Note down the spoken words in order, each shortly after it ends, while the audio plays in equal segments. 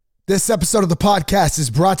This episode of the podcast is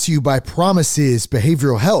brought to you by Promises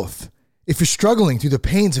Behavioral Health. If you're struggling through the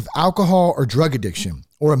pains of alcohol or drug addiction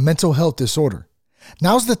or a mental health disorder,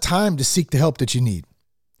 now's the time to seek the help that you need.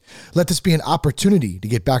 Let this be an opportunity to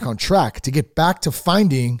get back on track, to get back to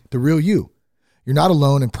finding the real you. You're not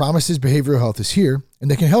alone, and Promises Behavioral Health is here, and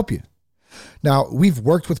they can help you. Now, we've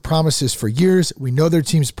worked with Promises for years. We know their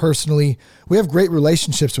teams personally. We have great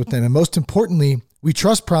relationships with them, and most importantly, we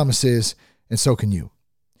trust Promises, and so can you.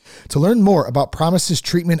 To learn more about Promises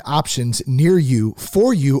treatment options near you,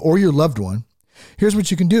 for you, or your loved one, here's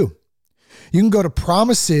what you can do. You can go to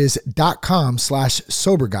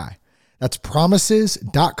promises.com/soberguy. That's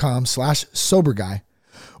promises.com/soberguy.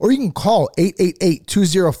 Or you can call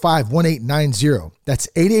 888-205-1890. That's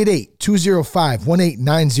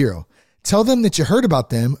 888-205-1890. Tell them that you heard about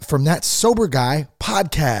them from That Sober Guy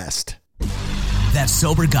podcast. That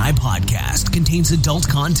Sober Guy podcast contains adult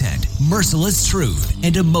content, merciless truth,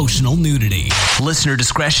 and emotional nudity. Listener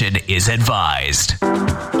discretion is advised.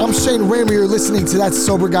 I'm Shane Ramey. You're listening to That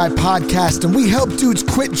Sober Guy podcast, and we help dudes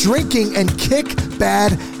quit drinking and kick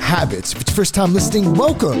bad habits. If it's your first time listening,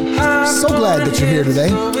 welcome. So glad that you're here today.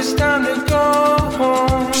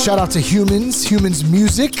 Shout out to Humans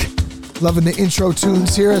Music. Loving the intro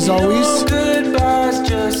tunes here as always.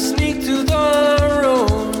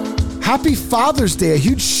 Happy Father's Day. A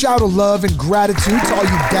huge shout of love and gratitude to all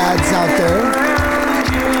you dads out there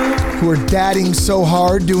who are dadding so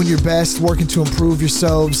hard, doing your best, working to improve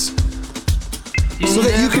yourselves so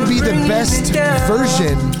that you can be the best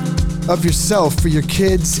version of yourself for your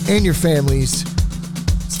kids and your families.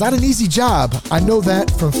 It's not an easy job. I know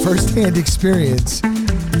that from firsthand experience.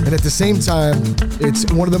 And at the same time, it's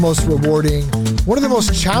one of the most rewarding, one of the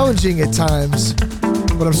most challenging at times,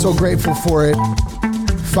 but I'm so grateful for it.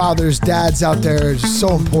 Fathers, dads out there are just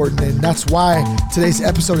so important, and that's why today's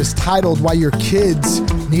episode is titled Why Your Kids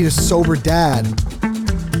Need a Sober Dad.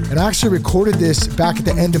 And I actually recorded this back at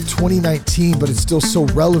the end of 2019, but it's still so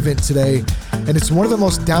relevant today, and it's one of the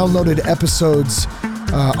most downloaded episodes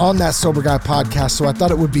on That Sober Guy podcast, so I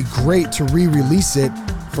thought it would be great to re-release it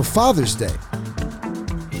for Father's Day.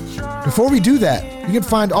 Before we do that, you can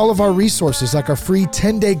find all of our resources like our free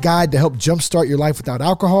 10-day guide to help jumpstart your life without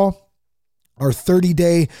alcohol, our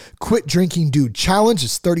 30-day Quit Drinking Dude Challenge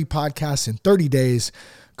is 30 podcasts in 30 days,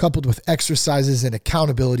 coupled with exercises and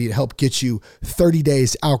accountability to help get you 30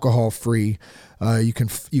 days alcohol-free. You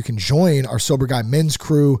can join our Sober Guy men's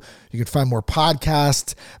crew. You can find more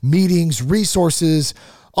podcasts, meetings, resources,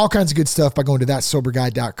 all kinds of good stuff by going to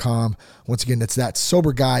thatsoberguy.com. Once again, that's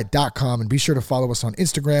thatsoberguy.com. And be sure to follow us on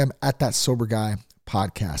Instagram at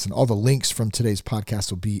thatsoberguypodcast. And all the links from today's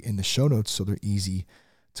podcast will be in the show notes, so they're easy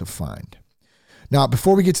to find. Now,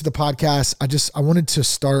 before we get to the podcast, I wanted to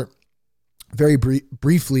start very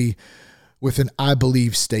briefly with an I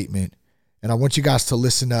believe statement. And I want you guys to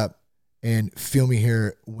listen up and feel me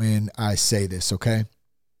here when I say this, okay?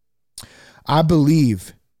 I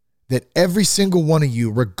believe that every single one of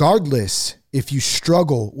you, regardless if you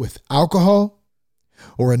struggle with alcohol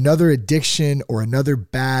or another addiction or another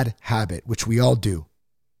bad habit, which we all do,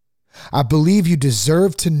 I believe you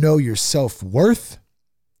deserve to know your self-worth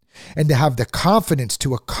and to have the confidence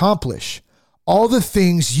to accomplish all the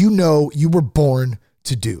things you know you were born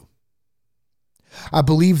to do. I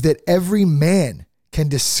believe that every man can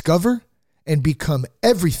discover and become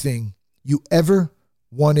everything you ever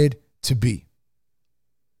wanted to be.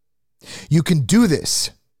 You can do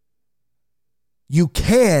this. You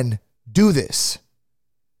can do this.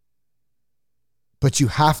 But you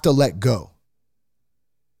have to let go.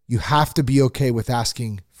 You have to be okay with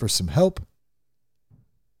asking for some help.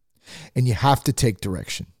 And you have to take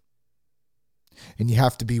direction. And you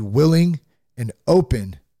have to be willing and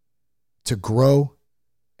open to grow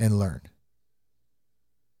and learn.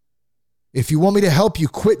 If you want me to help you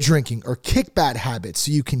quit drinking or kick bad habits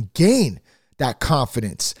so you can gain that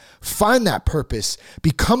confidence, find that purpose,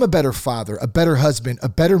 become a better father, a better husband, a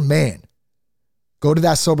better man, go to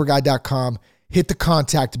thatsoberguy.com, hit the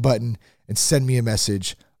contact button, and send me a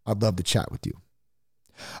message. I'd love to chat with you.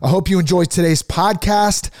 I hope you enjoyed today's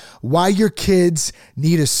podcast, Why Your Kids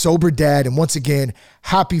Need a Sober Dad. And once again,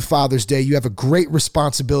 happy Father's Day. You have a great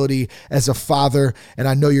responsibility as a father, and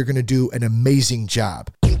I know you're going to do an amazing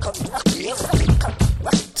job.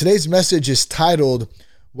 Today's message is titled,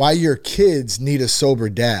 Why Your Kids Need a Sober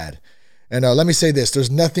Dad. And let me say this,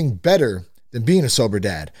 there's nothing better than being a sober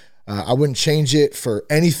dad. I wouldn't change it for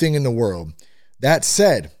anything in the world. That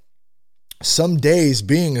said, some days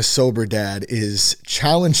being a sober dad is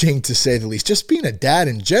challenging to say the least. Just being a dad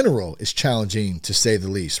in general is challenging to say the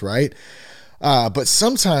least, right? But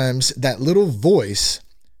sometimes that little voice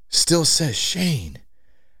still says, Shane,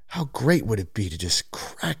 How great would it be to just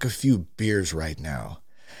crack a few beers right now?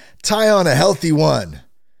 Tie on a healthy one.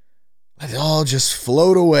 Let it all just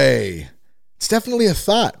float away. It's definitely a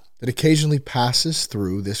thought that occasionally passes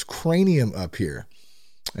through this cranium up here.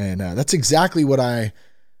 And that's exactly what I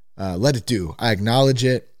let it do. I acknowledge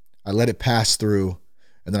it. I let it pass through,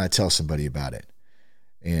 and then I tell somebody about it.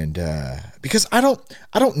 And because I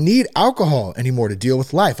don't need alcohol anymore to deal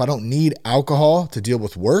with life. I don't need alcohol to deal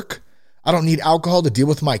with work. I don't need alcohol to deal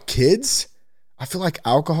with my kids. I feel like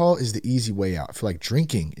alcohol is the easy way out. I feel like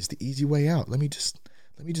drinking is the easy way out. Let me just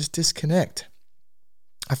disconnect.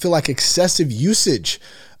 I feel like excessive usage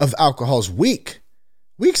of alcohol is weak.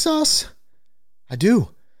 Weak sauce. I do.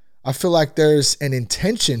 I feel like there's an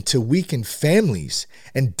intention to weaken families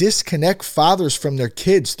and disconnect fathers from their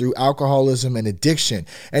kids through alcoholism and addiction.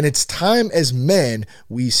 And it's time as men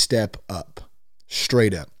we step up,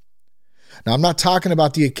 straight up. Now, I'm not talking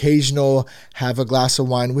about the occasional have a glass of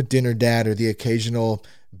wine with dinner dad or the occasional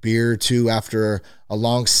beer or two after a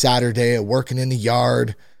long Saturday at working in the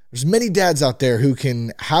yard. There's many dads out there who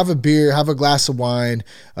can have a beer, have a glass of wine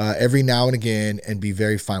every now and again and be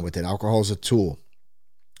very fine with it. Alcohol is a tool.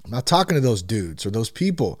 I'm not talking to those dudes or those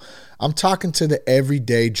people. I'm talking to the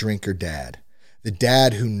everyday drinker dad. The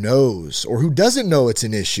dad who knows or who doesn't know it's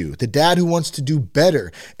an issue. The dad who wants to do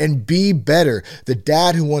better and be better. The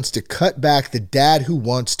dad who wants to cut back. The dad who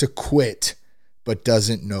wants to quit but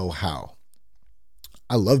doesn't know how.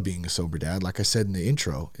 I love being a sober dad. Like I said in the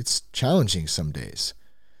intro, it's challenging some days.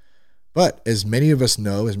 But as many of us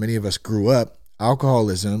know, as many of us grew up,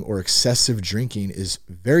 alcoholism or excessive drinking is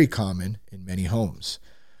very common in many homes.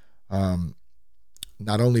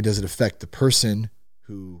 Not only does it affect the person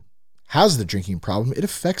who has the drinking problem, it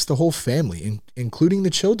affects the whole family, including the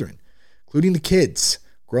children, including the kids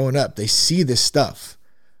growing up. They see this stuff.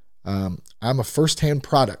 I'm a firsthand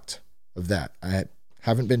product of that. I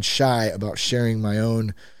haven't been shy about sharing my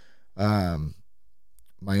own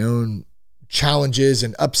challenges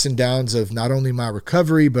and ups and downs of not only my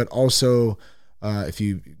recovery, but also if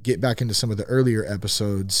you get back into some of the earlier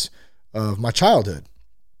episodes of my childhood.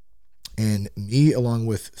 And me, along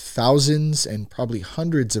with thousands and probably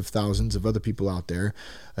hundreds of thousands of other people out there,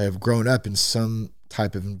 have grown up in some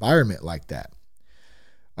type of environment like that.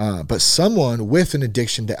 But someone with an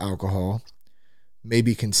addiction to alcohol may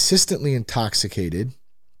be consistently intoxicated.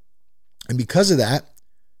 And because of that,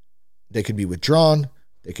 they could be withdrawn.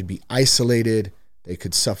 They could be isolated. They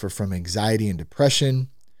could suffer from anxiety and depression.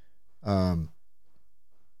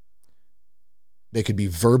 They could be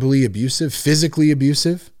verbally abusive, physically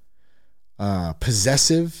abusive.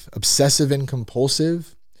 Possessive, obsessive, and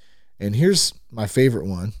compulsive. And here's my favorite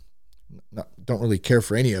one. Don't really care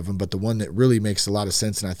for any of them, but the one that really makes a lot of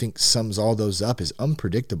sense and I think sums all those up is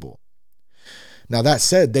unpredictable. Now, that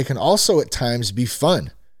said, they can also at times be fun.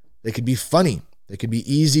 They could be funny. They could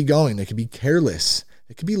be easygoing. They could be careless.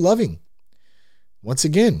 They could be loving. Once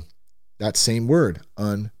again, that same word,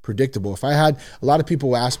 unpredictable. If I had a lot of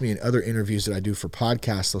people ask me in other interviews that I do for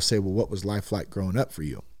podcasts, they'll say, well, what was life like growing up for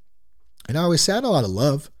you? And I always had a lot of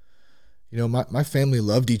love. You know, my family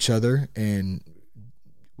loved each other and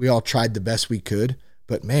we all tried the best we could,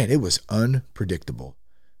 but man, it was unpredictable.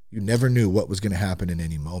 You never knew what was going to happen in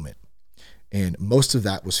any moment. And most of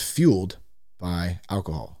that was fueled by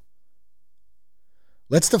alcohol.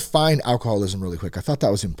 Let's define alcoholism really quick. I thought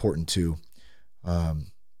that was important too.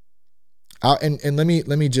 And let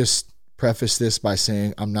me just preface this by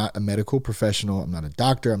saying I'm not a medical professional. I'm not a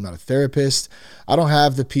doctor. I'm not a therapist. I don't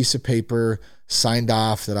have the piece of paper signed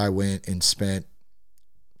off that I went and spent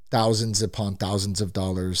thousands upon thousands of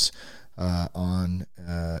dollars on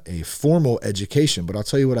a formal education. But I'll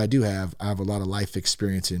tell you what I do have. I have a lot of life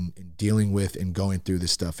experience in dealing with and going through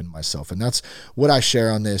this stuff in myself. And that's what I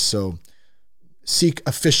share on this. So seek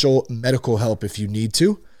official medical help if you need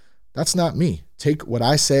to. That's not me. Take what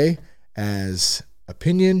I say as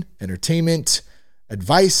opinion, entertainment,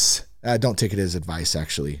 advice. Don't take it as advice,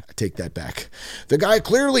 actually. I take that back. The guy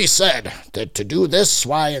clearly said that to do this,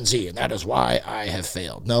 Y, and Z, and that is why I have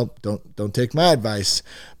failed. No, don't take my advice.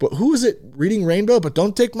 But who is it reading Rainbow? But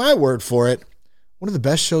don't take my word for it. One of the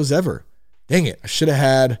best shows ever. Dang it, I should have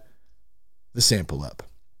had the sample up.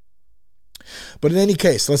 But in any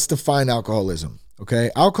case, let's define alcoholism. Okay,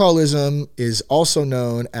 alcoholism is also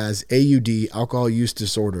known as AUD, alcohol use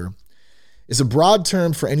disorder, is a broad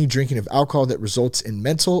term for any drinking of alcohol that results in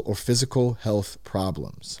mental or physical health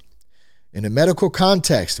problems. In a medical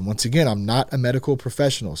context, and once again, I'm not a medical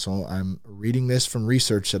professional, so I'm reading this from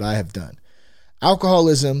research that I have done.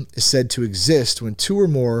 Alcoholism is said to exist when two or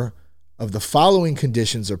more of the following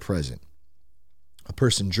conditions are present. A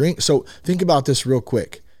person drinks. So think about this real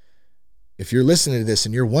quick. if you're listening to this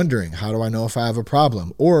and you're wondering, how do I know if I have a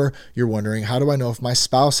problem? Or you're wondering, how do I know if my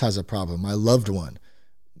spouse has a problem, my loved one,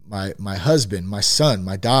 my husband, my son,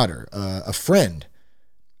 my daughter, a friend?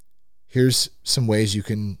 Here's some ways you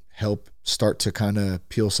can help start to kind of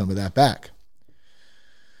peel some of that back.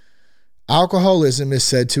 Alcoholism is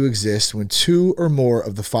said to exist when two or more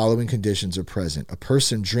of the following conditions are present. A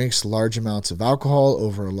person drinks large amounts of alcohol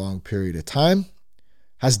over a long period of time,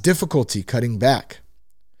 has difficulty cutting back.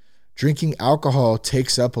 Drinking alcohol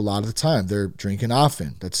takes up a lot of the time. They're drinking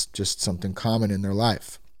often. That's just something common in their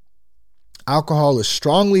life. Alcohol is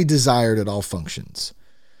strongly desired at all functions.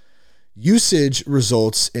 Usage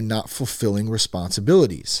results in not fulfilling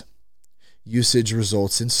responsibilities. Usage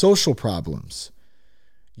results in social problems.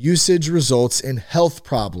 Usage results in health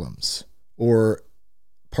problems or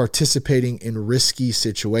participating in risky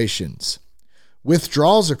situations.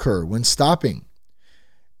 Withdrawals occur when stopping.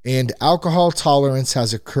 And alcohol tolerance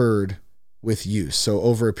has occurred with use. So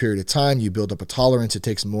over a period of time, you build up a tolerance. It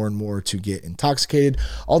takes more and more to get intoxicated.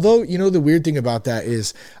 Although, the weird thing about that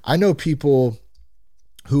is I know people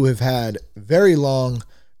who have had very long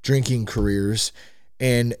drinking careers,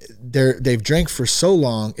 and they've drank for so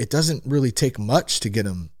long, it doesn't really take much to get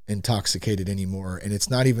them intoxicated anymore. And it's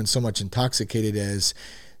not even so much intoxicated as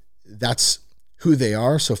that's who they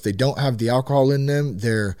are. So if they don't have the alcohol in them,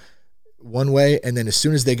 they're one way. And then as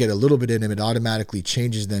soon as they get a little bit in them, it automatically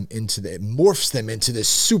changes them it morphs them into this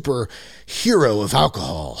super hero of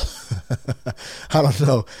alcohol. I don't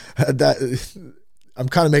know that. I'm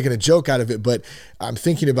kind of making a joke out of it, but I'm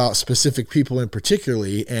thinking about specific people in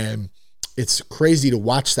particularly, and it's crazy to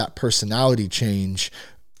watch that personality change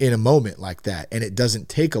in a moment like that. And it doesn't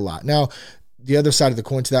take a lot. Now, the other side of the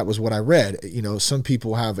coin to that was what I read. Some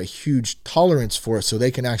people have a huge tolerance for it, so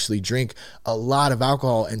they can actually drink a lot of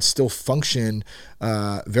alcohol and still function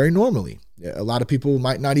very normally. A lot of people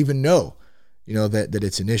might not even know, that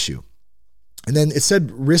it's an issue. And then it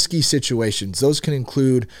said risky situations. Those can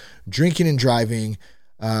include drinking and driving.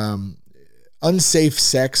 Unsafe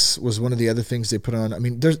sex was one of the other things they put on. I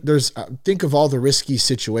mean, there's think of all the risky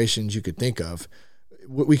situations you could think of.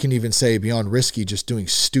 We can even say beyond risky, just doing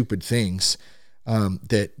stupid things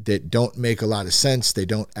that don't make a lot of sense. They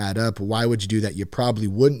don't add up. Why would you do that? You probably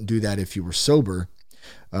wouldn't do that if you were sober.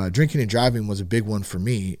 Drinking and driving was a big one for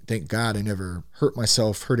me. Thank God I never hurt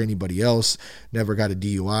myself, hurt anybody else, never got a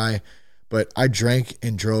DUI. But I drank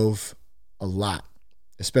and drove a lot,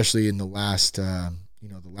 especially in the last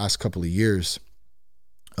couple of years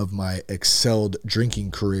of my excelled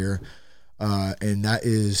drinking career. And that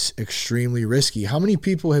is extremely risky. How many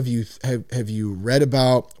people have you read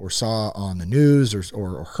about or saw on the news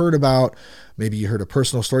or heard about? Maybe you heard a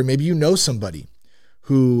personal story. Maybe you know somebody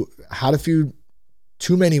who had a few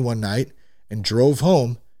too many one night and drove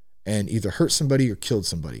home and either hurt somebody or killed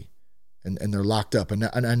somebody, and they're locked up. And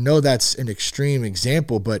I know that's an extreme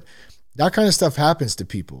example, but that kind of stuff happens to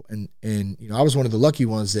people. And I was one of the lucky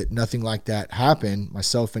ones that nothing like that happened,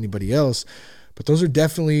 myself, anybody else. But those are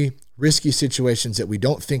definitely risky situations that we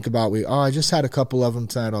don't think about. I just had a couple of them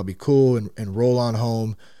tonight, I'll be cool and roll on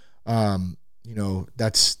home.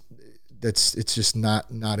 It's just not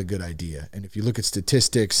a good idea. And if you look at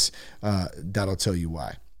statistics, that'll tell you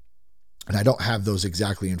why. And I don't have those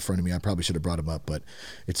exactly in front of me. I probably should have brought them up, but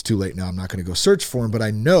it's too late now. I'm not going to go search for them, but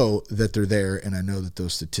I know that they're there, and I know that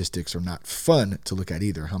those statistics are not fun to look at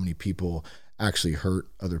either. How many people actually hurt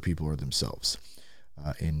other people or themselves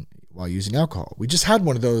while using alcohol? We just had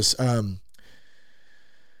one of those. When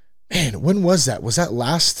was that? Was that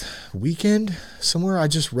last weekend somewhere? I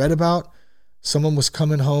just read about someone was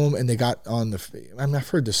coming home and they got on I've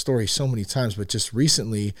heard this story so many times, but just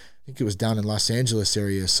recently, I think it was down in Los Angeles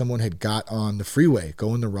area, someone had got on the freeway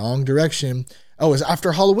going the wrong direction. Oh, it was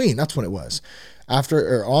after Halloween. That's when it was.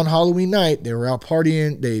 On Halloween night, they were out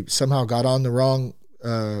partying. They somehow got on the wrong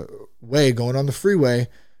way going on the freeway.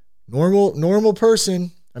 Normal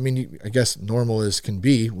person. I mean, I guess normal as can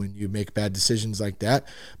be when you make bad decisions like that.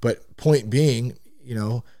 But point being,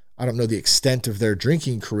 I don't know the extent of their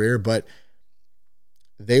drinking career, but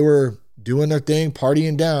they were doing their thing,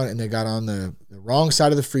 partying down, and they got on the wrong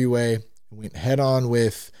side of the freeway, went head on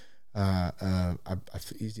with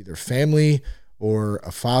either family or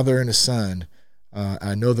a father and a son.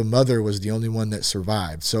 I know the mother was the only one that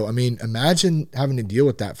survived. So, I mean, imagine having to deal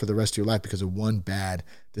with that for the rest of your life because of one bad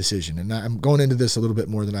decision. And I'm going into this a little bit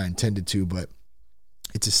more than I intended to, but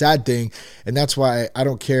it's a sad thing. And that's why I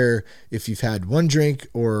don't care if you've had one drink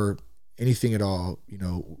or anything at all.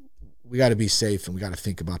 We got to be safe, and we got to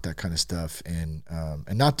think about that kind of stuff and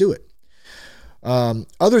not do it.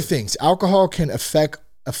 Other things, alcohol can affect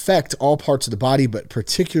affect all parts of the body, but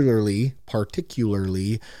particularly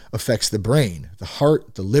affects the brain, the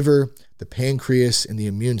heart, the liver, the pancreas, and the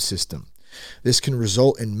immune system. This can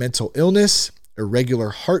result in mental illness, irregular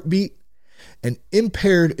heartbeat, an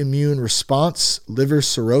impaired immune response, liver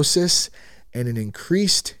cirrhosis, and an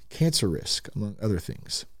increased cancer risk, among other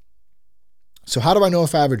things. So how do I know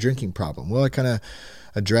if I have a drinking problem? Well, I kind of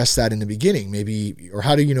addressed that in the beginning. Maybe, or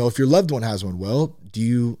how do you know if your loved one has one? Well, do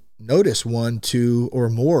you notice one, two, or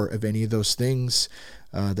more of any of those things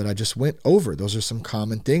that I just went over? Those are some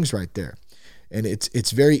common things right there. And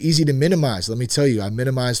it's very easy to minimize. Let me tell you, I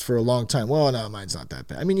minimized for a long time. Well, no, mine's not that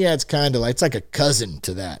bad. I mean, yeah, it's kind of like, it's like a cousin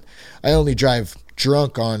to that. I only drive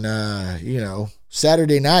drunk on,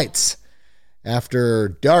 Saturday nights after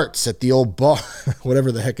darts at the old bar,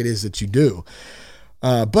 whatever the heck it is that you do.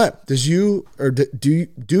 But do you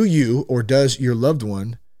or does your loved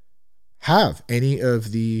one have any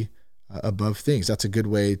of the above things? That's a good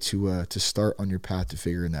way to start on your path to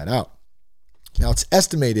figuring that out. Now, it's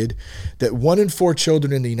estimated that 1 in 4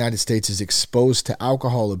 children in the United States is exposed to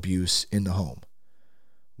alcohol abuse in the home.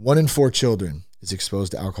 1 in 4 children is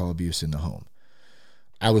exposed to alcohol abuse in the home.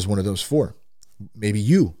 I was one of those 4. Maybe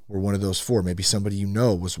you were one of those 4. Maybe somebody you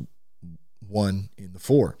know was one in the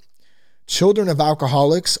 4. Children of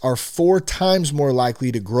alcoholics are 4 times more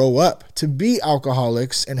likely to grow up to be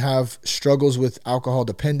alcoholics and have struggles with alcohol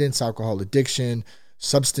dependence, alcohol addiction,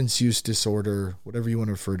 substance use disorder, whatever you want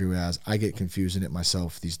to refer to as. I get confused in it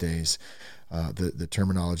myself these days, the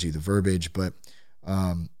terminology, the verbiage, but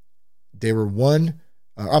they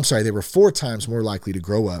were 4 times more likely to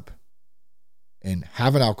grow up and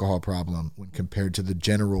have an alcohol problem when compared to the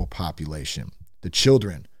general population, the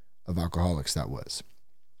children of alcoholics, that was.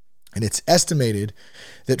 And it's estimated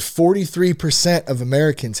that 43% of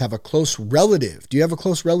Americans have a close relative. Do you have a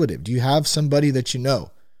close relative? Do you have somebody that you know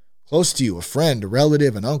close to you, a friend, a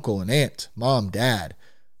relative, an uncle, an aunt, mom, dad,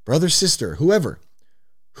 brother, sister, whoever,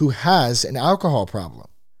 who has an alcohol problem?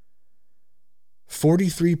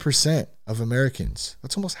 43% of Americans,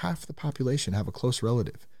 that's almost half the population, have a close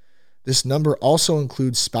relative. This number also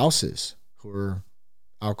includes spouses who are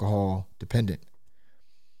alcohol dependent.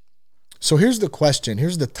 So here's the question.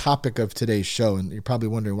 Here's the topic of today's show. And you're probably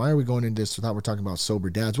wondering, why are we going into this without we're talking about sober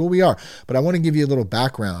dads? Well, we are. But I want to give you a little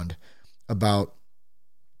background about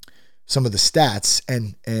some of the stats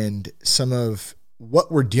and some of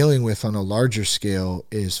what we're dealing with on a larger scale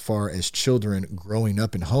as far as children growing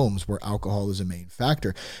up in homes where alcohol is a main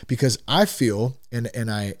factor. Because I feel,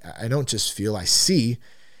 and I don't just feel, I see,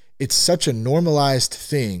 it's such a normalized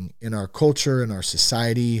thing in our culture, in our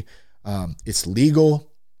society. It's legal.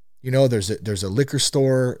 You know, there's a liquor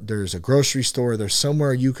store, there's a grocery store, there's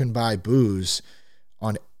somewhere you can buy booze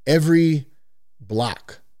on every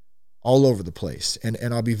block, all over the place.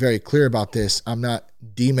 And I'll be very clear about this. I'm not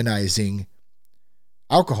demonizing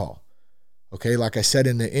alcohol. Okay, like I said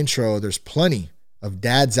in the intro, there's plenty of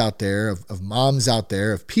dads out there, of moms out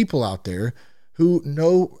there, of people out there who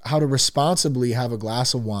know how to responsibly have a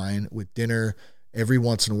glass of wine with dinner every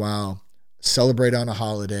once in a while, celebrate on a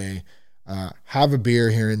holiday, have a beer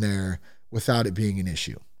here and there without it being an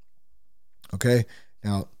issue. Okay.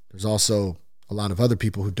 Now, there's also a lot of other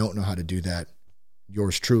people who don't know how to do that.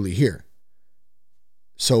 Yours truly here.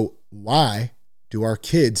 So why do our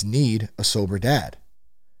kids need a sober dad?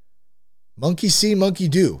 Monkey see, monkey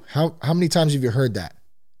do. How many times have you heard that?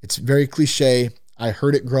 It's very cliche. I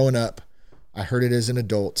heard it growing up. I heard it as an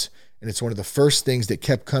adult. And it's one of the first things that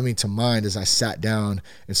kept coming to mind as I sat down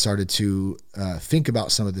and started to think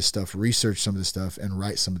about some of this stuff, research some of this stuff, and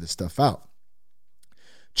write some of this stuff out.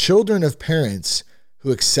 Children of parents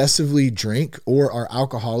who excessively drink or are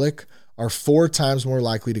alcoholic are 4 times more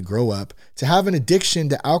likely to grow up to have an addiction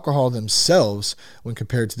to alcohol themselves when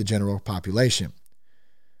compared to the general population.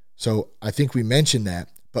 So I think we mentioned that,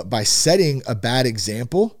 but by setting a bad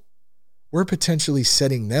example, we're potentially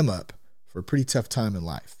setting them up for a pretty tough time in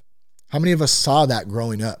life. How many of us saw that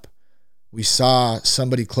growing up? We saw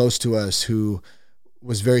somebody close to us who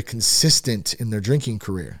was very consistent in their drinking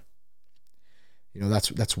career. You know,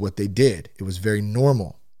 that's what they did. It was very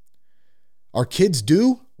normal. Our kids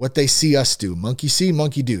do what they see us do. Monkey see,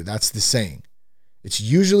 monkey do. That's the saying. It's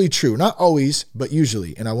usually true. Not always, but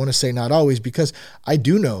usually. And I want to say not always because I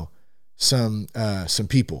do know some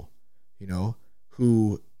people, you know,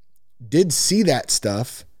 who did see that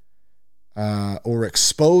stuff or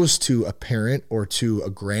exposed to a parent or to a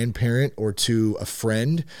grandparent or to a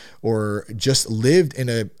friend or just lived in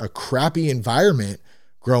a crappy environment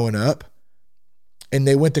growing up, and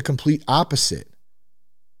they went the complete opposite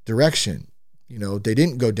direction. You know, they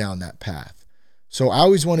didn't go down that path. So I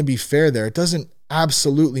always want to be fair there.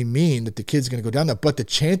 absolutely mean that the kid's going to go down there, but the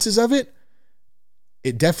chances of it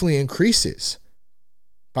definitely increases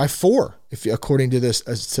by 4, if according to this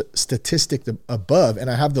statistic above. And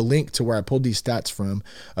I have the link to where I pulled these stats from.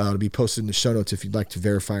 It'll be posted in the show notes if you'd like to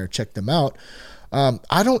verify or check them out.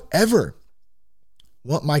 I don't ever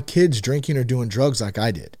want my kids drinking or doing drugs like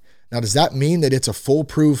I did. Now, does that mean that it's a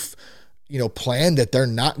foolproof, plan that they're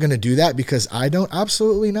not going to do that because I don't?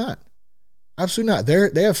 Absolutely not. Absolutely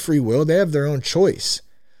not. They have free will. They have their own choice.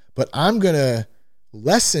 But I'm going to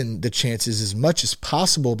lessen the chances as much as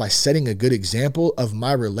possible by setting a good example of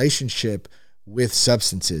my relationship with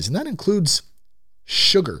substances. And that includes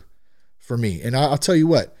sugar for me. And I'll tell you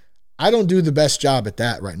what, I don't do the best job at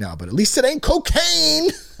that right now, but at least it ain't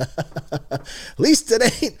cocaine. At least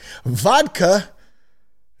it ain't vodka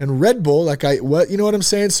and Red Bull. You know what I'm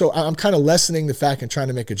saying? So I'm kind of lessening the fact and trying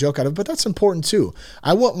to make a joke out of it, but that's important too.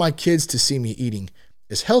 I want my kids to see me eating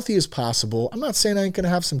as healthy as possible. I'm not saying I ain't going to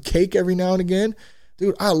have some cake every now and again.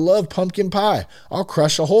 Dude, I love pumpkin pie. I'll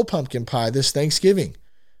crush a whole pumpkin pie this Thanksgiving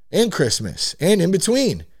and Christmas and in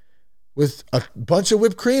between with a bunch of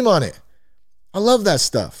whipped cream on it. I love that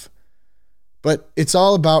stuff. But it's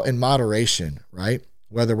all about in moderation, right?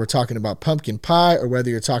 Whether we're talking about pumpkin pie or whether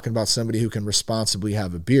you're talking about somebody who can responsibly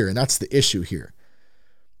have a beer. And that's the issue here.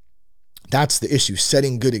 That's the issue.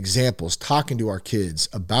 Setting good examples, talking to our kids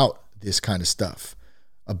about this kind of stuff,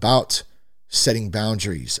 about setting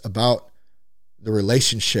boundaries, about the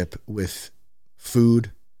relationship with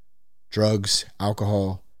food, drugs,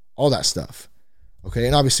 alcohol, all that stuff. Okay.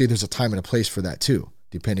 And obviously there's a time and a place for that too,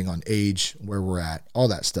 depending on age, where we're at, all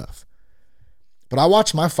that stuff. But I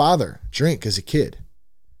watched my father drink as a kid.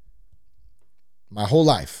 My whole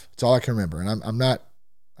life. It's all I can remember. And I'm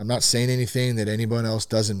not saying anything that anyone else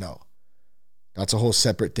doesn't know. That's a whole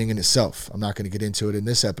separate thing in itself. I'm not going to get into it in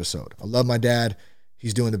this episode. I love my dad.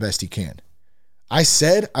 He's doing the best he can. I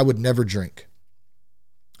said I would never drink.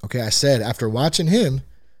 Okay, I said after watching him,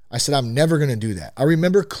 I said I'm never going to do that. I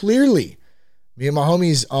remember clearly me and my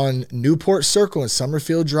homies on Newport Circle and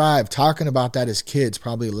Summerfield Drive talking about that as kids,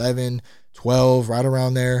 probably 11, 12, right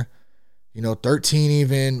around there, 13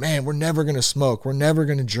 even. Man, we're never going to smoke. We're never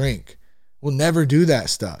going to drink. We'll never do that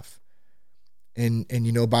stuff. And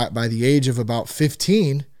by the age of about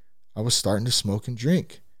 15, I was starting to smoke and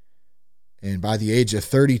drink. And by the age of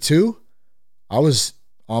 32, I was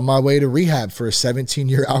on my way to rehab for a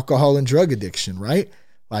 17-year alcohol and drug addiction, right?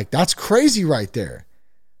 Like, that's crazy right there.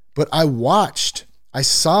 But I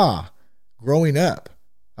saw growing up.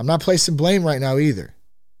 I'm not placing blame right now either.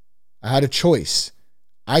 I had a choice.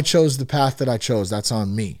 I chose the path that I chose. That's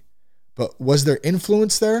on me. But was there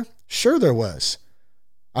influence there? Sure there was.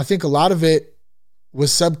 I think a lot of it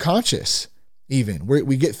was subconscious even.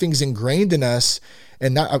 We get things ingrained in us.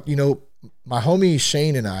 And not, my homie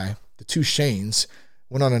Shane and I, the two Shanes,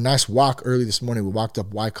 went on a nice walk early this morning. We walked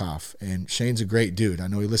up Wyckoff, and Shane's a great dude. I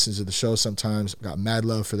know he listens to the show sometimes. Got mad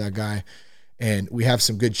love for that guy. And we have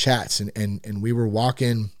some good chats. And we were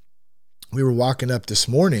walking up this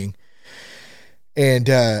morning,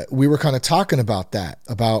 and we were kind of talking about that,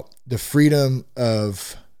 about the freedom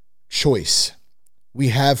of choice. We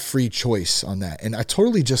have free choice on that. And I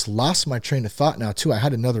totally just lost my train of thought now too. I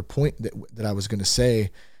had another point that I was going to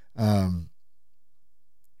say.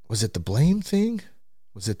 Was it the blame thing?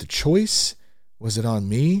 Was it the choice? Was it on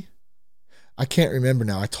me? I can't remember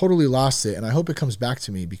now. I totally lost it, and I hope it comes back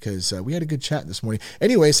to me because we had a good chat this morning.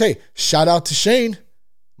 Anyways, hey, shout out to Shane,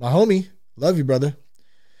 my homie. Love you, brother.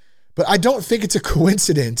 But I don't think it's a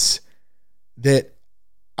coincidence that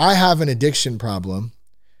I have an addiction problem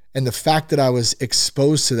and the fact that I was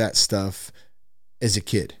exposed to that stuff as a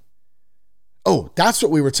kid. Oh, that's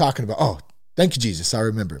what we were talking about. Oh, thank you, Jesus. I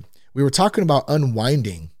remember. We were talking about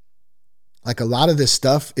unwinding. Like, a lot of this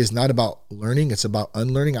stuff is not about learning. It's about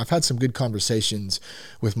unlearning. I've had some good conversations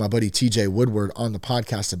with my buddy TJ Woodward on the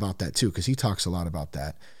podcast about that too, because he talks a lot about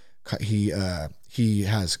that. He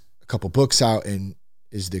has a couple books out and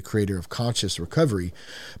is the creator of Conscious Recovery.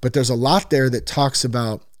 But there's a lot there that talks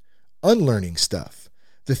about unlearning stuff.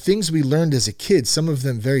 The things we learned as a kid, some of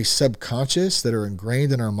them very subconscious that are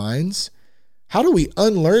ingrained in our minds. How do we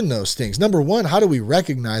unlearn those things? Number one, how do we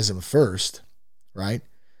recognize them first, right?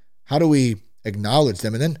 How do we acknowledge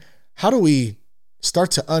them? And then how do we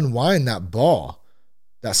start to unwind that ball,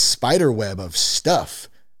 that spider web of stuff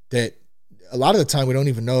that a lot of the time we don't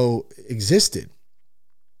even know existed?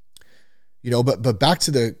 But back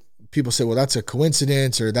to the people say, well, that's a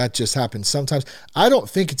coincidence or that just happens sometimes. I don't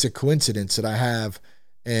think it's a coincidence that I have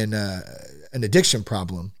an addiction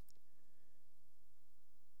problem,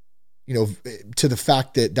 to the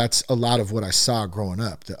fact that that's a lot of what I saw growing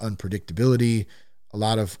up, the unpredictability, a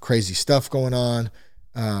lot of crazy stuff going on,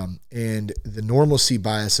 and the normalcy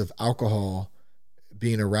bias of alcohol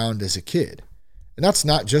being around as a kid. And that's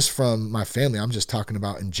not just from my family. I'm just talking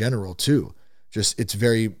about in general too. Just, it's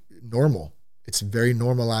very normal. It's a very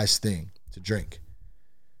normalized thing to drink.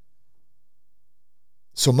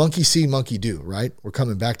 So monkey see, monkey do, right? We're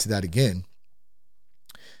coming back to that again.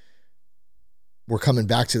 We're coming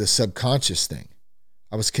back to the subconscious thing.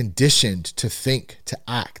 I was conditioned to think, to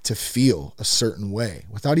act, to feel a certain way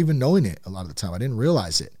without even knowing it a lot of the time. I didn't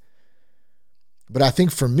realize it. But I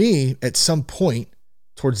think for me, at some point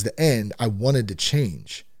towards the end, I wanted to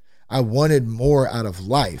change. I wanted more out of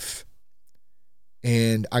life.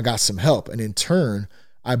 And I got some help. And in turn,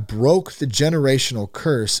 I broke the generational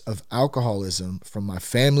curse of alcoholism from my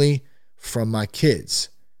family, from my kids.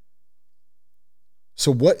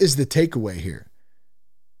 So what is the takeaway here?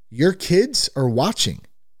 Your kids are watching.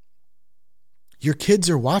 Your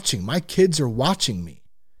kids are watching. My kids are watching me.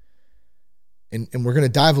 And we're going to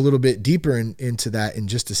dive a little bit deeper into that in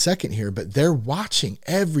just a second here, but they're watching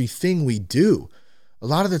everything we do. A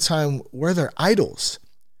lot of the time, we're their idols.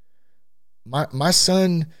 My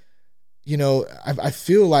son, you know, I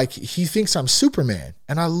feel like he thinks I'm Superman,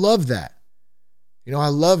 and I love that. You know, I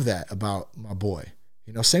love that about my boy.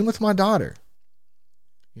 You know, same with my daughter.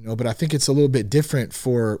 You know, but I think it's a little bit different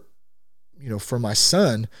for my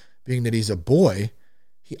son, being that he's a boy.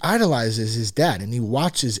 He idolizes his dad and he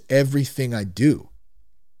watches everything I do.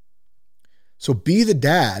 So be the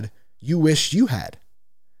dad you wish you had.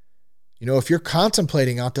 You know, if you're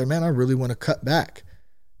contemplating out there, man, I really want to cut back.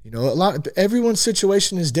 You know, everyone's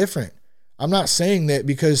situation is different. I'm not saying that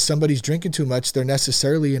because somebody's drinking too much, they're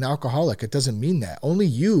necessarily an alcoholic. It doesn't mean that. Only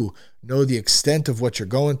you know the extent of what you're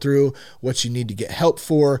going through, what you need to get help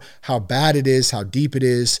for, how bad it is, how deep it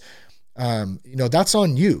is. You know, that's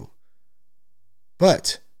on you.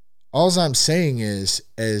 But all I'm saying is,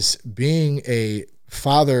 as being a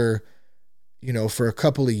father, you know, for a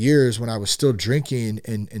couple of years when I was still drinking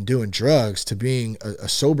and doing drugs, to being a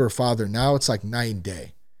sober father now, it's like night and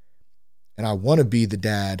day. And I want to be the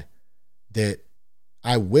dad that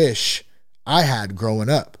I wish I had growing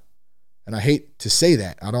up. And I hate to say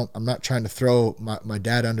that. I'm not trying to throw my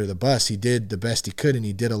dad under the bus. He did the best he could, and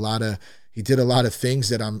he did a lot of things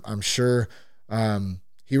that I'm sure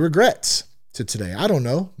he regrets to today. I don't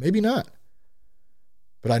know, maybe not.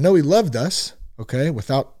 But I know he loved us, okay,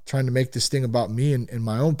 without trying to make this thing about me and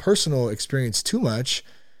my own personal experience too much.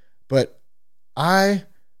 But I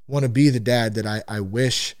want to be the dad that I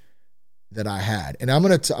wish that I had. And I'm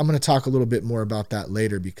going to talk a little bit more about that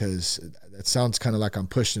later, because that sounds kind of like I'm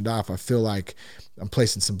pushing it off. I feel like I'm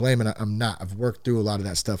placing some blame, and I'm not. I've worked through a lot of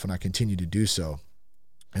that stuff, and I continue to do so.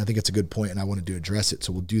 And I think it's a good point, and I wanted to address it.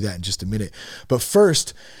 So we'll do that in just a minute. But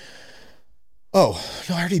first, I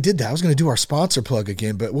already did that. I was going to do our sponsor plug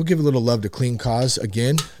again, but we'll give a little love to Clean Cause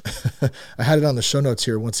again. I had it on the show notes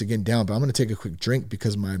here once again down, but I'm going to take a quick drink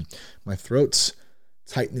because my throat's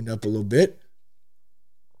tightening up a little bit.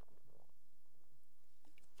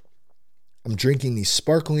 I'm drinking the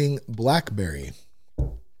sparkling blackberry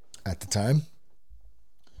at the time.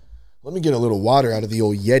 Let me get a little water out of the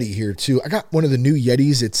old Yeti here too. I got one of the new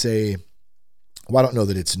Yetis. It's I don't know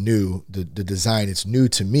that it's new. The design, it's new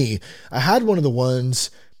to me. I had one of the ones,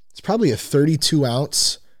 it's probably a 32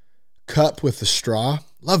 ounce cup with the straw.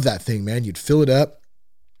 Love that thing, man. You'd fill it up.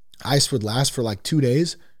 Ice would last for like 2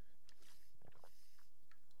 days.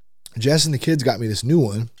 Jess and the kids got me this new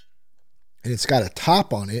one. And it's got a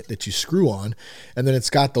top on it that you screw on. And then it's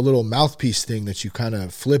got the little mouthpiece thing that you kind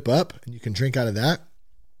of flip up and you can drink out of that.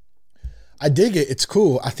 I dig it. It's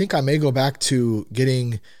cool. I think I may go back to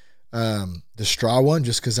getting the straw one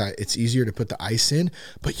just because it's easier to put the ice in.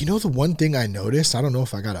 But you know the one thing I noticed, I don't know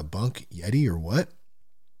if I got a bunk Yeti or what,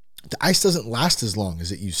 the ice doesn't last as long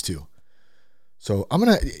as it used to. So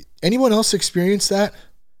anyone else experience that?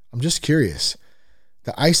 I'm just curious.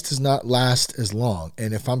 The ice does not last as long.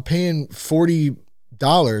 And if I'm paying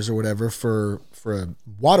 $40 or whatever for a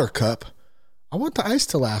water cup, I want the ice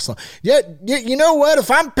to last long. Yeah, you know what? If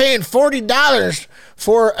I'm paying $40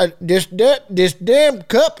 for this damn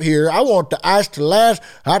cup here, I want the ice to last.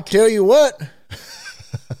 I tell you what.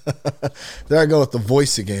 There I go with the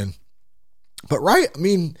voice again. But right, I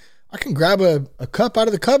mean, I can grab a cup out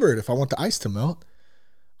of the cupboard if I want the ice to melt.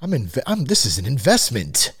 This is an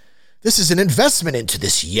investment. This is an investment into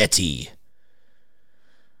this Yeti.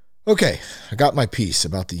 Okay, I got my piece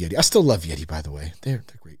about the Yeti. I still love Yeti, by the way. They're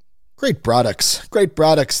great. Great products. Great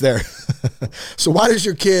products there. So why does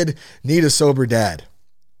your kid need a sober dad?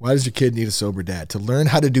 Why does your kid need a sober dad? To learn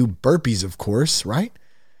how to do burpees, of course, right?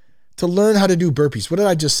 To learn how to do burpees. What did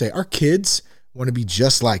I just say? Our kids want to be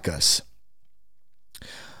just like us.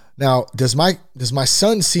 Now, does my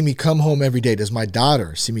son see me come home every day? Does my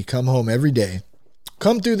daughter see me come home every day,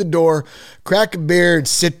 come through the door, crack a beer, and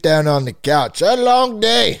sit down on the couch? A long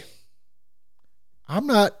day. I'm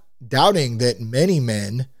not doubting that many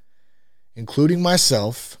men, including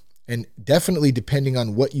myself, and definitely depending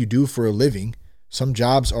on what you do for a living, some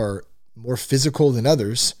jobs are more physical than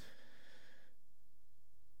others.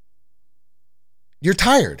 You're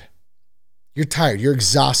tired. You're tired. You're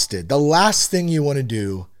exhausted. The last thing you want to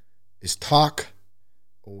do is talk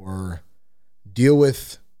or deal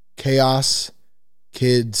with chaos,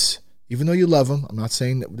 kids, even though you love them. I'm not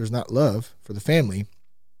saying that there's not love for the family,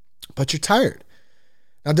 but you're tired.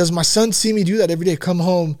 Now, does my son see me do that every day? Come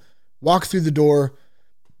home, walk through the door,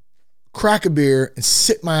 crack a beer, and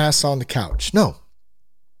sit my ass on the couch? No.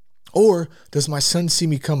 Or does my son see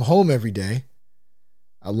me come home every day,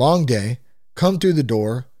 a long day, come through the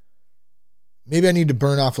door, maybe I need to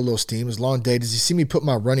burn off a little steam, it's a long day. Does he see me put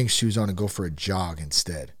my running shoes on and go for a jog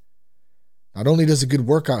instead? Not only does a good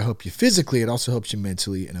workout help you physically, it also helps you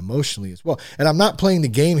mentally and emotionally as well. And I'm not playing the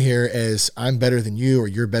game here as I'm better than you or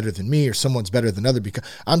you're better than me or someone's better than other, because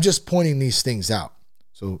I'm just pointing these things out.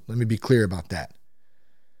 So let me be clear about that.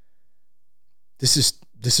 This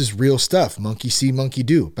is real stuff. Monkey see, monkey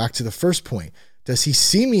do. Back to the first point. Does he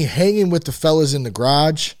see me hanging with the fellas in the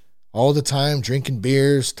garage all the time, drinking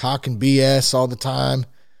beers, talking BS all the time?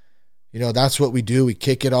 That's what we do. We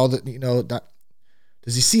kick it all that.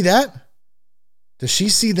 Does he see that? Does she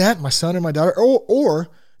see that, my son or my daughter? Or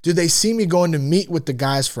do they see me going to meet with the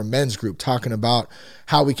guys from men's group talking about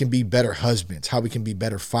how we can be better husbands, how we can be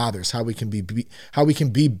better fathers, how we can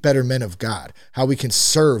be better men of God, how we can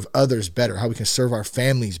serve others better, how we can serve our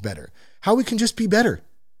families better, how we can just be better.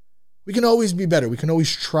 We can always be better. We can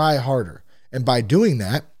always try harder. And by doing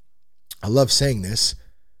that, I love saying this,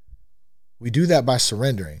 we do that by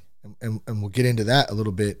surrendering. And we'll get into that a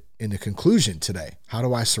little bit in the conclusion today. How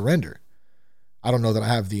do I surrender? I don't know that I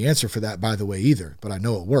have the answer for that, by the way, either, but I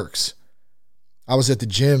know it works. I was at the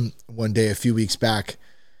gym one day a few weeks back,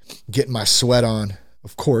 getting my sweat on,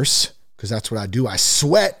 of course, because that's what I do. I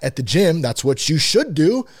sweat at the gym. That's what you should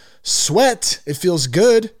do. Sweat. It feels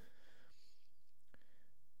good.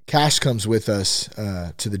 Cash comes with us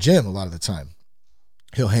to the gym a lot of the time.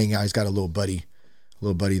 He'll hang out. He's got a little buddy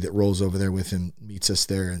that rolls over there with him, meets us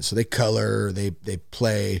there. And so they color, they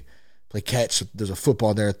play catch. There's a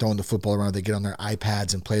football there, throwing the football around. They get on their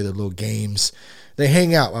iPads and play their little games. They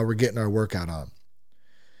hang out while we're getting our workout on.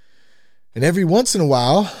 And every once in a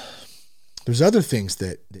while, there's other things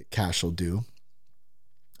that Cash will do.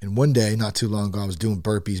 And one day, not too long ago, I was doing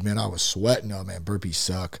burpees. Man, I was sweating. Oh, man, burpees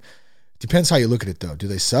suck. Depends how you look at it, though. Do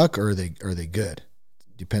they suck or are they good?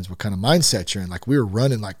 Depends what kind of mindset you're in. Like, we were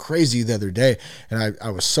running like crazy the other day, and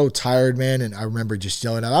I was so tired, man. And I remember just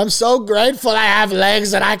yelling out, "I'm so grateful I have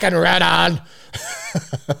legs that I can run on."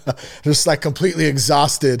 Just like completely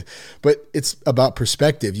exhausted. But it's about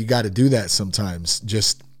perspective. You got to do that sometimes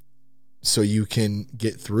just so you can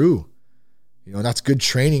get through. That's good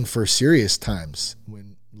training for serious times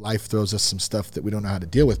when life throws us some stuff that we don't know how to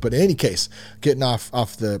deal with. But in any case, getting off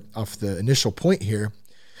the initial point here,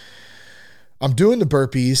 I'm doing the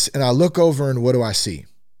burpees, and I look over, and what do I see?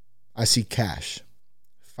 I see Cash.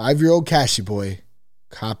 5-year-old Cashy boy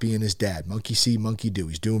copying his dad. Monkey see, monkey do.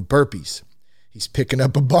 He's doing burpees. He's picking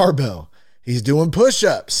up a barbell. He's doing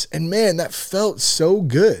push-ups. And man, that felt so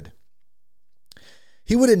good.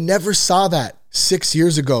 He would have never saw that 6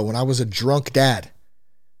 years ago when I was a drunk dad.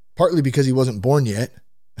 Partly because he wasn't born yet.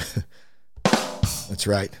 That's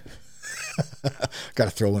right. Got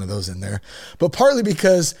to throw one of those in there. But partly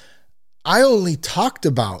because I only talked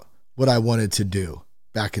about what I wanted to do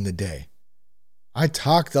back in the day. I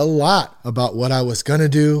talked a lot about what I was going to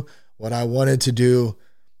do, what I wanted to do.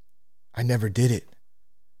 I never did it.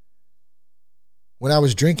 When I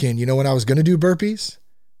was drinking, when I was going to do burpees?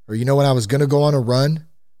 Or when I was going to go on a run?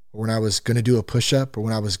 Or when I was going to do a push-up? Or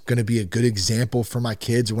when I was going to be a good example for my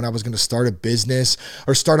kids? Or when I was going to start a business?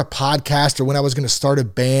 Or start a podcast? Or when I was going to start a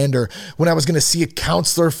band? Or when I was going to see a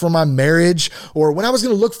counselor for my marriage? Or when I was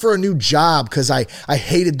going to look for a new job because I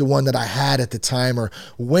hated the one that I had at the time? Or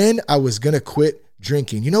when I was going to quit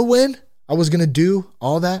drinking? When I was going to do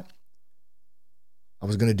all that? I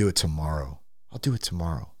was going to do it tomorrow. I'll do it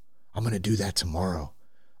tomorrow. I'm going to do that tomorrow.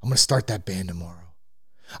 I'm going to start that band tomorrow.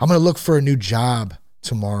 I'm going to look for a new job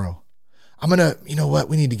tomorrow. I'm going to,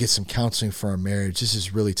 we need to get some counseling for our marriage. This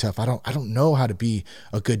is really tough. I don't know how to be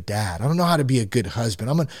a good dad. I don't know how to be a good husband.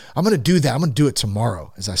 I'm going to do that. I'm going to do it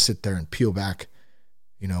tomorrow as I sit there and peel back,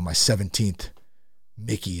 my 17th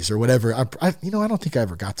Mickey's or whatever. I don't think I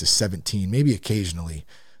ever got to 17, maybe occasionally.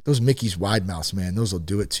 Those Mickey's wide mouths, man, those will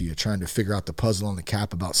do it to you. Trying to figure out the puzzle on the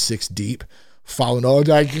cap about 6 deep. Following all,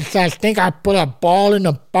 I think I put a ball in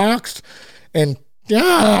the box and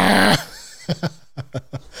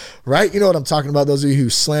right? You know what I'm talking about, those of you who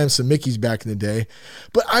slammed some Mickeys back in the day.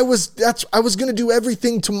 But I was going to do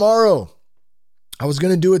everything tomorrow. I was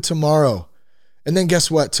going to do it tomorrow. And then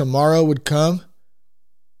guess what? Tomorrow would come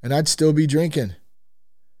and I'd still be drinking.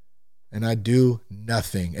 And I'd do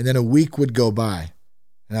nothing. And then a week would go by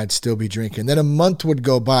and I'd still be drinking. Then a month would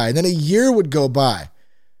go by and then a year would go by.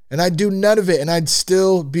 And I'd do none of it, and I'd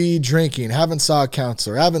still be drinking. Haven't saw a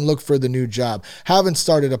counselor, haven't looked for the new job, haven't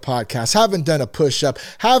started a podcast, haven't done a push-up,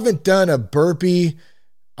 haven't done a burpee.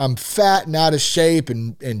 I'm fat and out of shape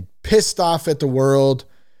and pissed off at the world.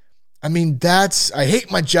 I mean, I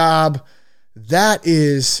hate my job. That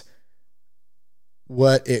is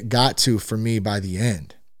what it got to for me by the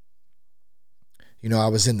end. You know, I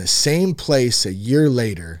was in the same place a year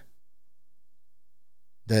later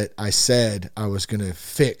that I said I was going to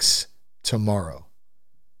fix tomorrow.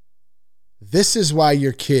 This is why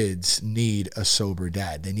your kids need a sober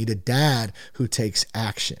dad. They need a dad who takes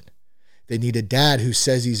action. They need a dad who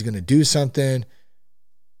says he's going to do something,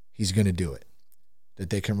 he's going to do it,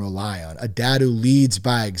 that they can rely on. A dad who leads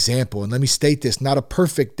by example. And let me state this, not a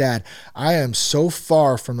perfect dad. I am so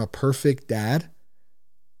far from a perfect dad.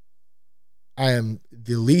 I am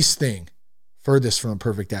the least thing furthest from a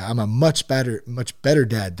perfect dad. I'm a much better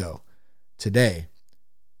dad though today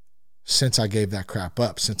since I gave that crap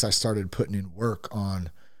up, since I started putting in work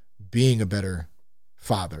on being a better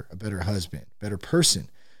father, a better husband, better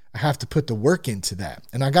person. I have to put the work into that,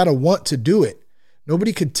 and I got to want to do it.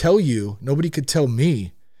 Nobody could tell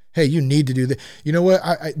me, hey, you need to do that. You know what?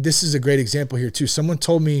 This is a great example here too. Someone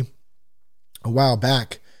told me a while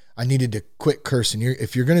back I needed to quit cursing.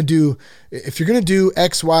 If you're gonna do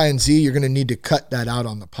X, Y, and Z, you're gonna need to cut that out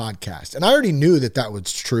on the podcast. And I already knew that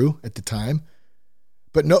was true at the time,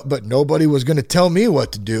 but nobody was gonna tell me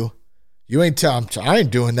what to do. I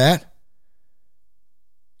ain't doing that.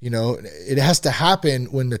 You know, it has to happen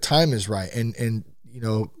when the time is right. And you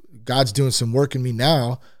know, God's doing some work in me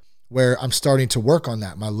now, where I'm starting to work on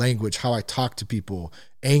that. My language, how I talk to people,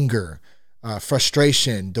 anger.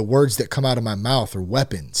 Frustration, the words that come out of my mouth are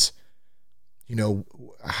weapons. You know,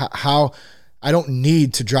 how I don't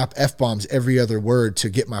need to drop F-bombs every other word to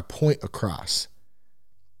get my point across.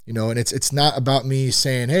 You know, and it's not about me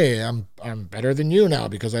saying, hey, I'm better than you now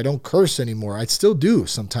because I don't curse anymore. I still do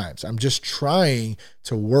sometimes. I'm just trying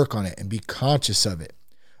to work on it and be conscious of it.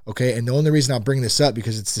 Okay. And the only reason I'll bring this up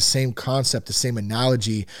because it's the same concept, the same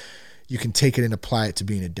analogy. You can take it and apply it to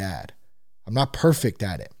being a dad. I'm not perfect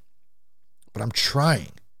at it, but I'm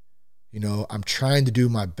trying. You know, I'm trying to do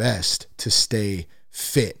my best to stay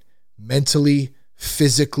fit mentally,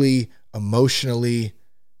 physically, emotionally,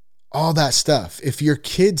 all that stuff. If your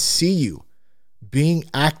kids see you being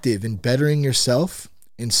active in bettering yourself,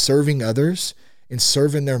 in serving others, in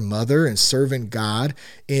serving their mother, and serving God,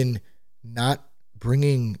 in not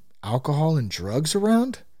bringing alcohol and drugs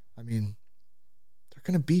around, I mean,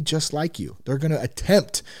 they're going to be just like you. They're going to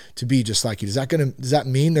attempt to be just like you. Does that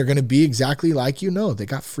mean they're going to be exactly like you? No, they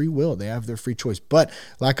got free will. They have their free choice. But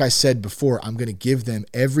like I said before, I'm going to give them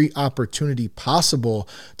every opportunity possible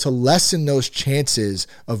to lessen those chances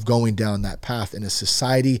of going down that path in a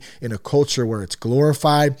society, in a culture where it's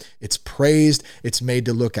glorified, it's praised, it's made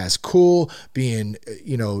to look as cool, being,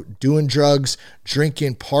 you know, doing drugs,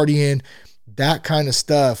 drinking, partying, that kind of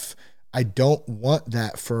stuff. I don't want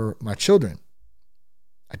that for my children.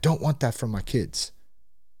 I don't want that for my kids.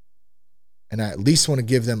 And I at least want to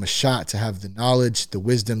give them a shot to have the knowledge, the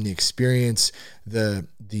wisdom, the experience, the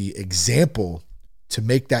example to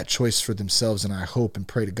make that choice for themselves. And I hope and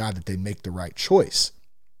pray to God that they make the right choice.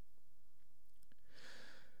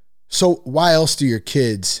 So why else do your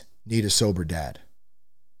kids need a sober dad?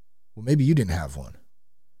 Well, maybe you didn't have one.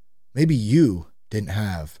 Maybe you didn't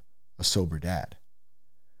have a sober dad.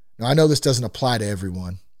 Now, I know this doesn't apply to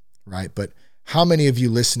everyone, right? But how many of you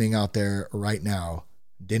listening out there right now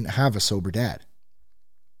didn't have a sober dad?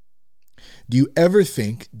 Do you ever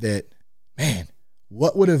think that, man,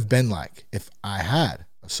 what would have been like if I had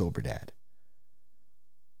a sober dad?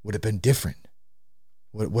 Would have been different.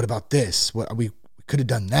 What about this? We could have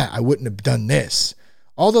done that. I wouldn't have done this.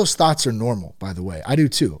 All those thoughts are normal, by the way. I do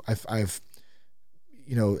too. I've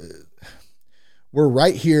you know, we're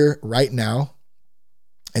right here, right now,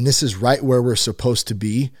 and this is right where we're supposed to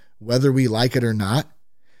be, whether we like it or not.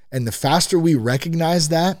 And the faster we recognize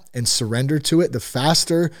that and surrender to it, the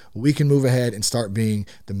faster we can move ahead and start being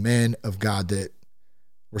the men of God that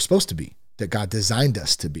we're supposed to be, that God designed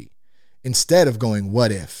us to be, instead of going,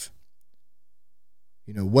 what if?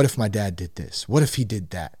 What if my dad did this? What if he did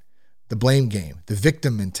that? The blame game, the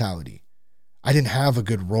victim mentality. I didn't have a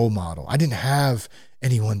good role model. I didn't have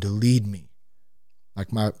anyone to lead me.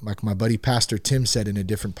 Like my buddy Pastor Tim said in a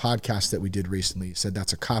different podcast that we did recently, he said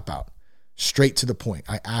that's a cop-out. Straight to the point.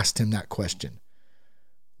 I asked him that question.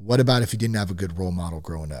 What about if you didn't have a good role model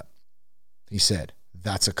growing up? He said,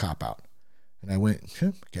 that's a cop-out. And I went,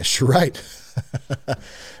 I guess you're right.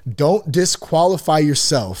 Don't disqualify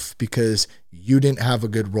yourself because you didn't have a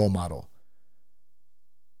good role model.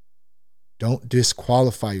 Don't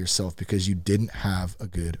disqualify yourself because you didn't have a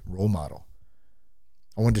good role model.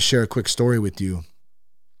 I wanted to share a quick story with you,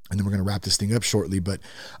 and then we're going to wrap this thing up shortly. But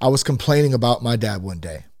I was complaining about my dad one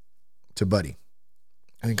day to Buddy.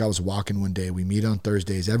 I think I was walking one day. We meet on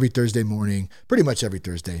Thursdays, every Thursday morning, pretty much every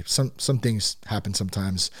Thursday. Some things happen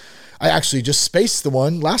sometimes. I actually just spaced the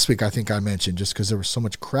one last week, I think I mentioned, just because there was so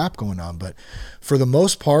much crap going on. But for the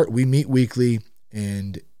most part, we meet weekly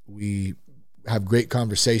and we have great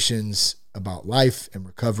conversations about life and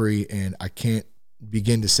recovery. And I can't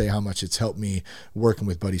begin to say how much it's helped me working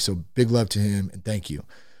with Buddy. So big love to him and thank you.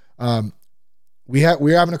 We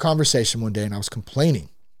were having a conversation one day and I was complaining.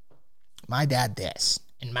 My dad this.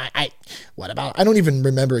 And what about, I don't even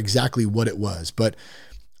remember exactly what it was, but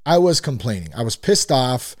I was complaining. I was pissed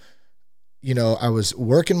off. I was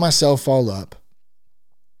working myself all up.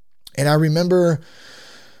 And I remember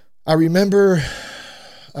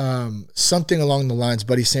something along the lines,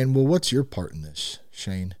 Buddy saying, well, what's your part in this,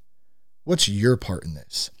 Shane? What's your part in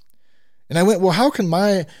this? And I went, well,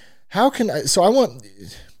 so I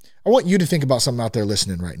want you to think about something out there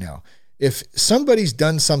listening right now. If somebody's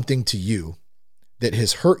done something to you that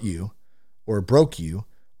has hurt you or broke you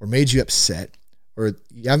or made you upset or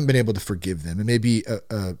you haven't been able to forgive them, it may be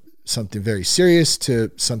something very serious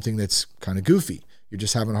to something that's kind of goofy. You're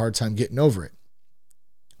just having a hard time getting over it.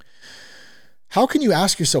 How can you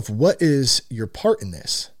ask yourself, what is your part in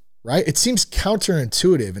this, right? It seems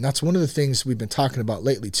counterintuitive. And that's one of the things we've been talking about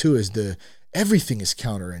lately too, is everything is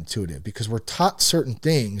counterintuitive because we're taught certain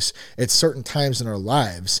things at certain times in our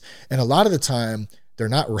lives. And a lot of the time they're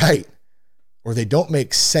not right or they don't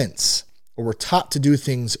make sense, or we're taught to do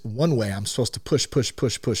things one way. I'm supposed to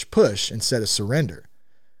push instead of surrender.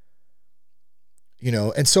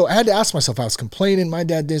 And so I had to ask myself, I was complaining, my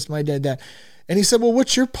dad this, my dad that. And he said, well,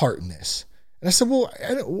 what's your part in this? And I said, well,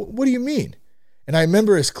 what do you mean? And I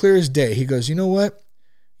remember as clear as day, he goes, you know what?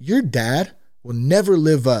 Your dad will never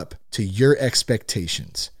live up to your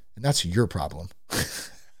expectations. And that's your problem.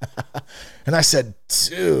 And I said,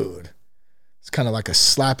 dude, it's kind of like a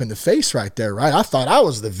slap in the face right there, right? I thought I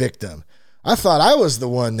was the victim. I thought I was the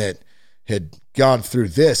one that had gone through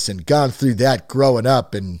this and gone through that growing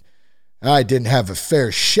up and I didn't have a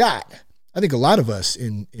fair shot. I think a lot of us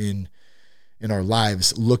in our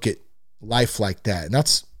lives look at life like that. And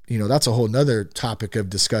that's a whole nother topic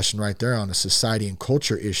of discussion right there on a society and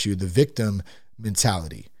culture issue, the victim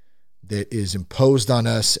mentality that is imposed on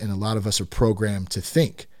us. And a lot of us are programmed to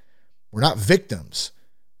think we're not victims.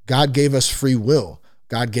 God gave us free will.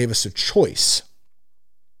 God gave us a choice.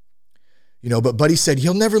 But Buddy said,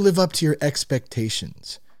 he'll never live up to your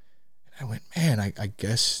expectations. And I went, man, I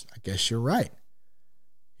guess you're right.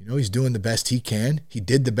 He's doing the best he can. He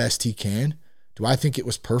did the best he can. Do I think it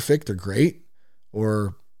was perfect or great?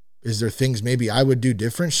 Or is there things maybe I would do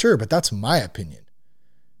different? Sure, but that's my opinion.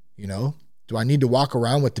 Do I need to walk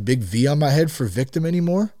around with the big V on my head for victim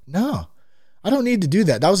anymore? No, I don't need to do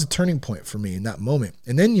that. That was a turning point for me in that moment.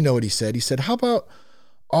 And then you know what he said? He said, how about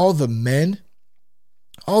all the men,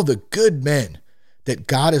 all the good men that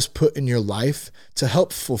God has put in your life to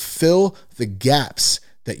help fulfill the gaps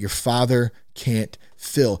that your father can't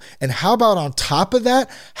fill? And how about on top of that,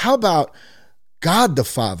 how about God the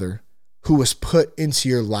Father who was put into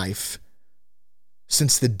your life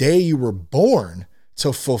since the day you were born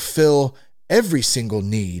to fulfill every single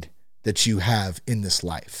need that you have in this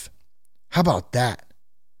life? How about that?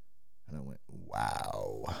 And I went,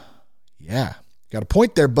 wow. Yeah, got a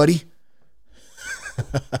point there, Buddy.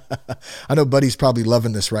 I know Buddy's probably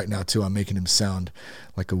loving this right now too. I'm making him sound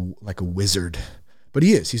like a wizard, but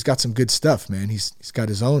he is. He's got some good stuff, man. He's got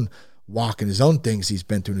his own walk and his own things he's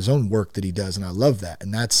been through and his own work that he does. And I love that.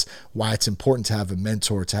 And that's why it's important to have a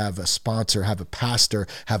mentor, to have a sponsor, have a pastor,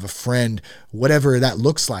 have a friend, whatever that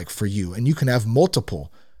looks like for you. And you can have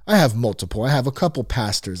multiple. I have multiple. I have a couple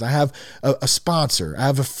pastors. I have a sponsor. I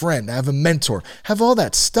have a friend. I have a mentor. I have all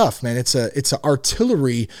that stuff, man. It's an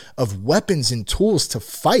artillery of weapons and tools to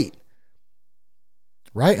fight,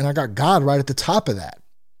 right? And I got God right at the top of that.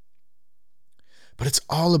 But it's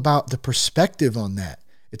all about the perspective on that.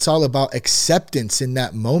 It's all about acceptance in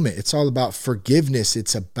that moment. It's all about forgiveness.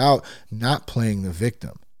 It's about not playing the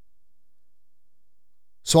victim.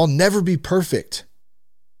 So I'll never be perfect.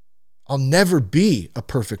 I'll never be a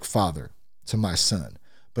perfect father to my son,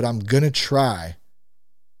 but I'm going to try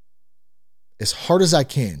as hard as I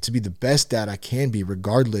can to be the best dad I can be,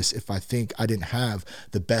 regardless if I think I didn't have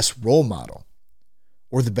the best role model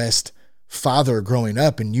or the best father growing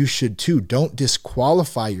up. And you should too. Don't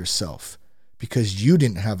disqualify yourself because you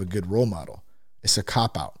didn't have a good role model. It's a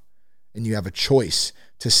cop-out, and you have a choice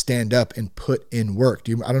to stand up and put in work.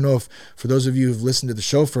 I don't know if, for those of you who've listened to the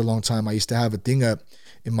show for a long time, I used to have a thing up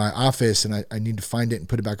in my office, and I need to find it and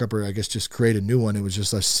put it back up, or I guess just create a new one. It was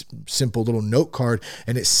just a simple little note card,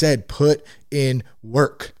 and it said, put in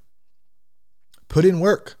work. Put in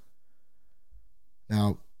work.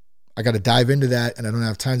 Now, I got to dive into that, and I don't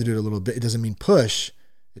have time to do it a little bit. It doesn't mean push.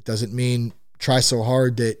 It doesn't mean try so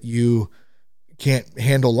hard that you can't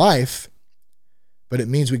handle life, but it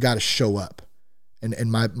means we got to show up.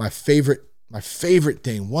 And my favorite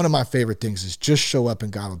thing, one of my favorite things is just show up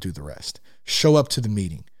and God will do the rest. Show up to the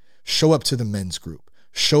meeting. Show up to the men's group.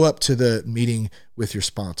 Show up to the meeting with your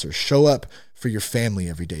sponsor. Show up for your family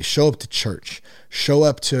every day. Show up to church. Show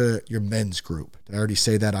up to your men's group. Did I already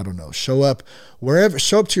say that? I don't know. Show up wherever.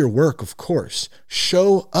 Show up to your work, of course.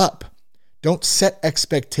 Show up. Don't set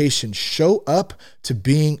expectations. Show up to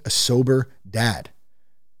being a sober dad.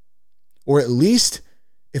 Or at least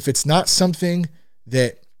if it's not something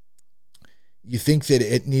that you think that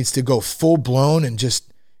it needs to go full blown and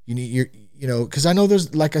just, because I know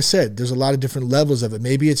there's, like I said, there's a lot of different levels of it.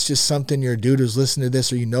 Maybe it's just something you're a dude who's listening to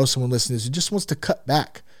this, or someone listening to this who just wants to cut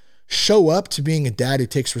back. Show up to being a dad who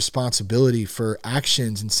takes responsibility for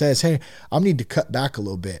actions and says, hey, I need to cut back a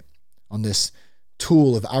little bit on this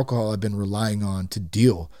tool of alcohol I've been relying on to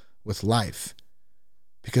deal with life.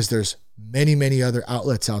 Because there's many, many other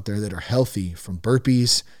outlets out there that are healthy, from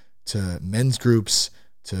burpees to men's groups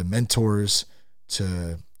to mentors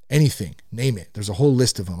to anything, name it. There's a whole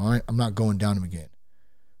list of them. I'm not going down them again,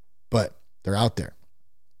 but they're out there,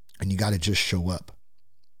 and you got to just show up.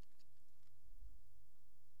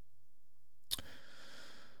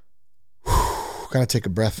 Got to take a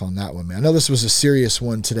breath on that one, man. I know this was a serious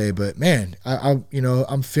one today, but man,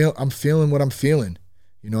 I'm feeling what I'm feeling,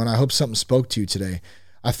 and I hope something spoke to you today.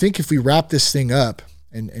 I think if we wrap this thing up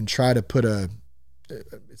and try to put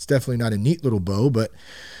it's definitely not a neat little bow, but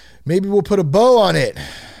maybe we'll put a bow on it.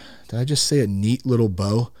 Did I just say a neat little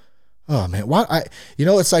bow? Oh man,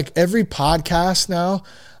 it's like every podcast now,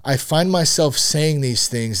 I find myself saying these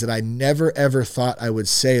things that I never ever thought I would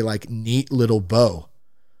say, like neat little bow.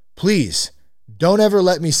 Please don't ever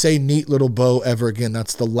let me say neat little bow ever again.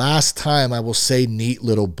 That's the last time I will say neat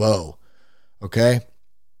little bow. Okay?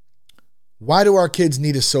 Why do our kids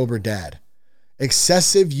need a sober dad?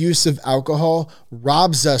 Excessive use of alcohol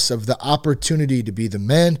robs us of the opportunity to be the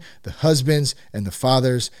men, the husbands, and the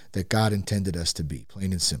fathers that God intended us to be,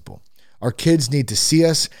 plain and simple. Our kids need to see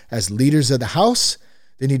us as leaders of the house.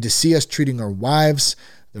 They need to see us treating our wives,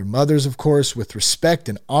 their mothers, of course, with respect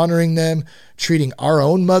and honoring them, treating our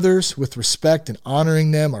own mothers with respect and honoring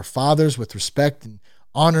them, our fathers with respect and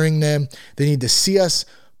honoring them. They need to see us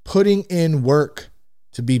putting in work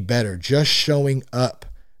to be better, just showing up.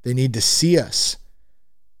 They need to see us.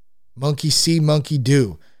 Monkey see, monkey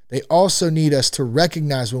do. They also need us to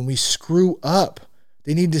recognize when we screw up.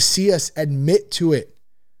 They need to see us admit to it.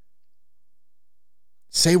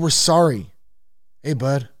 Say we're sorry. Hey,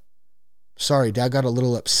 bud. Sorry, Dad got a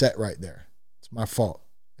little upset right there. It's my fault.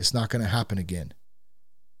 It's not going to happen again.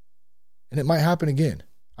 And it might happen again.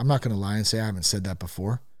 I'm not going to lie and say I haven't said that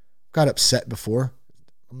before. Got upset before.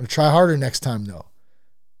 I'm going to try harder next time, though.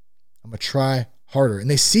 I'm going to try harder. And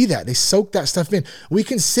they see that. They soak that stuff in. We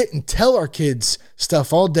can sit and tell our kids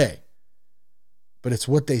stuff all day, but it's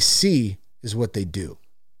what they see is what they do.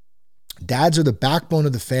 Dads are the backbone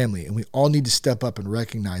of the family, and we all need to step up and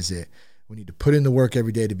recognize it. We need to put in the work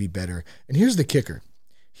every day to be better. And here's the kicker.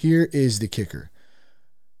 Here is the kicker.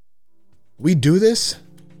 We do this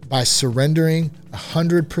by surrendering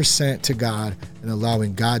 100% to God and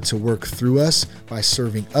allowing God to work through us by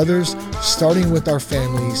serving others, starting with our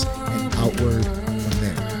families and outward from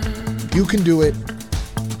there. You can do it.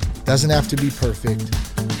 Doesn't have to be perfect.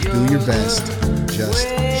 Do your best. Just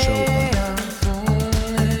show up.